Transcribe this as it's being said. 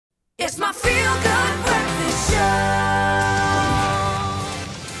It's my feel-good breakfast show.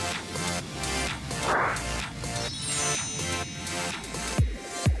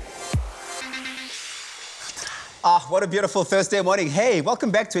 Ah, what a beautiful Thursday morning. Hey, welcome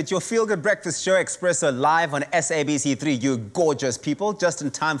back to it. Your feel-good breakfast show, Expresso, live on SABC3. You gorgeous people, just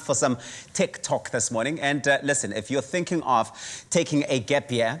in time for some TikTok this morning. And listen, if you're thinking of taking a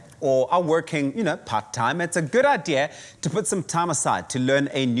gap year or are working, part-time, it's a good idea to put some time aside to learn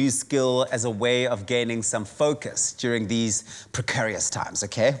a new skill as a way of gaining some focus during these precarious times,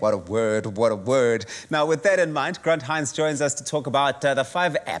 okay? What a word, what a word. Now, with that in mind, Grant Hines joins us to talk about the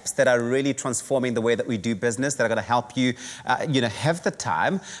 5 apps that are really transforming the way that we do business, that are going to help you, have the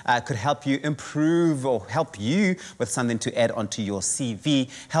time, could help you improve or help you with something to add onto your CV,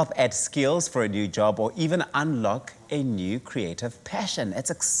 help add skills for a new job, or even unlock a new creative passion. It's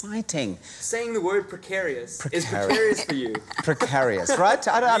exciting. Saying the word precarious is precarious for you. Precarious, right?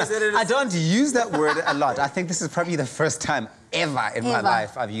 I don't use that word a lot. I think this is probably the first time ever in my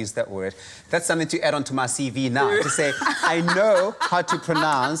life I've used that word. That's something to add onto my CV now, to say I know how to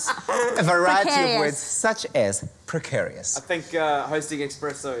pronounce a variety of words such as precarious. I think hosting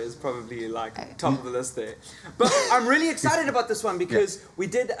Expresso is probably like top of the list there. But I'm really excited about this one because we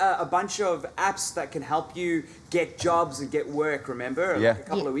did a bunch of apps that can help you get jobs and get work, remember? Like a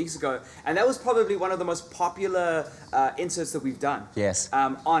couple of weeks ago. And that was probably one of the most popular inserts that we've done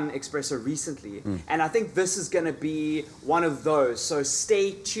on Expresso recently. And I think this is going to be one of those. So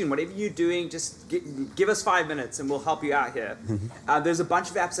stay tuned. Whatever you're doing, just give us 5 minutes and we'll help you out here. There's a bunch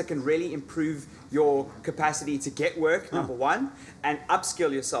of apps that can really improve your capacity to get work, number one, and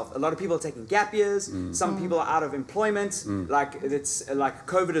upskill yourself. A lot of people are taking gap years. Some people are out of employment. Like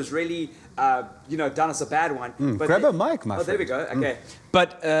COVID has really, done us a bad one. But grab a mic, my friend. Oh, there we go. Okay.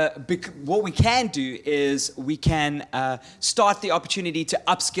 But what we can do is we can start the opportunity to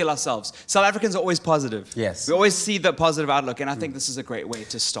upskill ourselves. South Africans are always positive. Yes. We always see the positive outlook, and I think this is a great way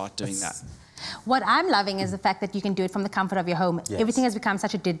to start doing that. What I'm loving is the fact that you can do it from the comfort of your home. Everything has become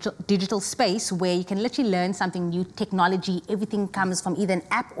such a digital space where you can literally learn something new, technology, everything comes from either an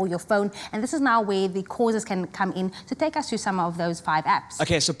app or your phone. And this is now where the courses can come in to take us through some of those 5 apps.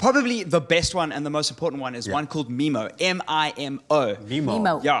 Okay, so probably the best one and the most important one is one called Mimo, M-I-M-O.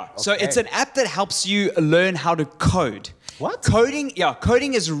 Mimo. Yeah, so it's an app that helps you learn how to code. What? Coding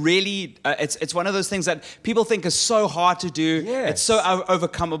is really, it's one of those things that people think is so hard to do. It's so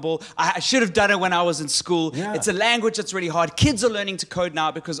overcomable. I should have done it when I was in school. It's a language that's really hard. Kids are learning to code now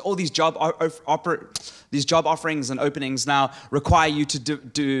because all these job offerings and openings now require you to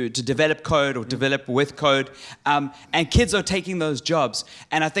develop code or develop with code. And kids are taking those jobs.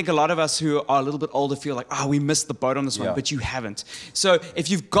 And I think a lot of us who are a little bit older feel like, we missed the boat on this one, but you haven't. So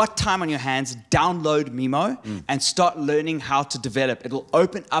if you've got time on your hands, download Mimo and start learning how to develop. It'll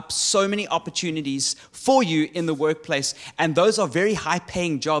open up so many opportunities for you in the workplace, and those are very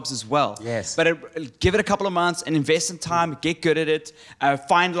high-paying jobs as well. But give it a couple of months and invest in time, get good at it,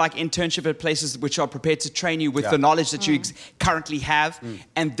 find like internship at places which are prepared to train you with the knowledge that you currently have,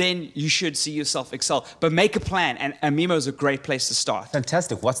 and then you should see yourself excel. But make a plan, and Mimo is a great place to start.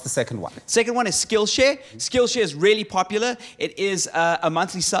 Fantastic. What's the second one? Second one is Skillshare. Skillshare is really popular. It is a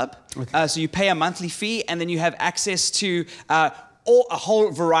monthly sub. So you pay a monthly fee, and then you have access to a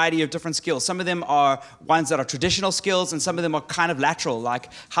whole variety of different skills. Some of them are ones that are traditional skills, and some of them are kind of lateral, like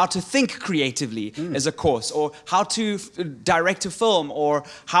how to think creatively is a course, or how to direct a film, or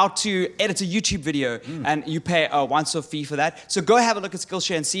how to edit a YouTube video, and you pay a once-off fee for that. So go have a look at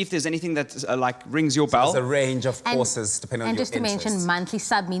Skillshare and see if there's anything that rings your bell. There's a range of courses depending on your interests. And just to mention, monthly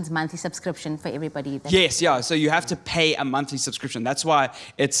sub means monthly subscription for everybody. So you have to pay a monthly subscription. That's why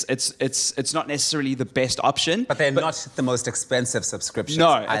it's not necessarily the best option. But they're not the most expensive subscriptions.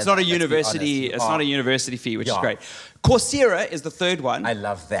 No, it's not a university. It's not a university fee, which is great. Coursera is the third one. I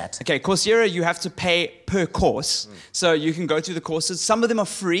love that. Okay, Coursera, you have to pay per course, so you can go through the courses. Some of them are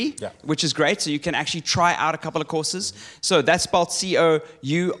free, which is great. So you can actually try out a couple of courses. So that's spelled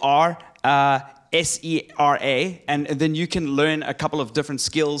C-O-U-R. S-E-R-A, and then you can learn a couple of different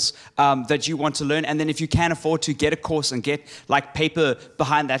skills that you want to learn, and then if you can afford to get a course and get like paper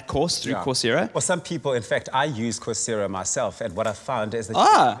behind that course through Coursera. Well, some people, in fact, I use Coursera myself, and what I found is that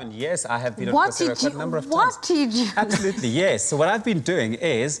I have been on Coursera quite a number of times. What did you? Absolutely, yes. So what I've been doing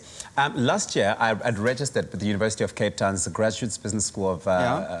is, last year I'd registered with the University of Cape Town's Graduate Business School of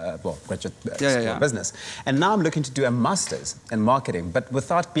Graduate School of Business, and now I'm looking to do a master's in marketing, but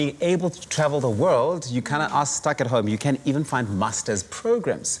without being able to travel the world, you kind of are stuck at home. You can even find master's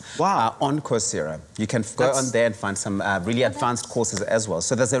programs on Coursera. You can go on there and find some really advanced courses as well.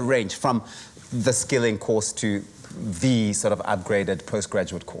 So there's a range from the skilling course to the sort of upgraded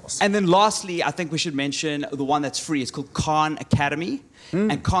postgraduate course. And then lastly, I think we should mention the one that's free. It's called Khan Academy.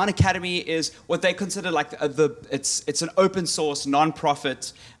 And Khan Academy is what they consider like it's an open source,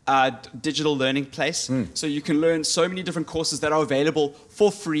 non-profit digital learning place. So you can learn so many different courses that are available for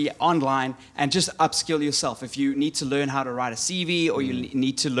free online and just upskill yourself. If you need to learn how to write a CV or you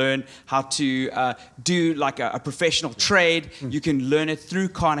need to learn how to do like a professional trade, you can learn it through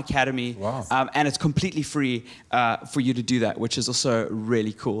Khan Academy. Wow. And it's completely free for you to do that, which is also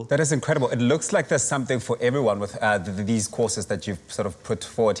really cool. That is incredible. It looks like there's something for everyone with these courses that you've sort of put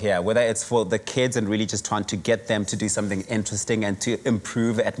forward here, whether it's for the kids and really just trying to get them to do something interesting and to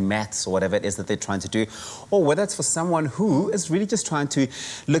improve at maths or whatever it is that they're trying to do, or whether it's for someone who is really just trying to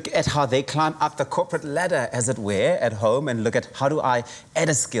look at how they climb up the corporate ladder, as it were, at home, and look at how do I add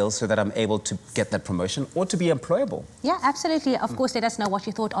a skill so that I'm able to get that promotion or to be employable. Yeah, absolutely. Of course, let us know what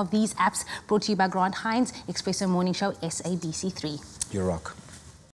you thought of these apps brought to you by Grant Hines, Expresso Morning Show, SABC3. You rock.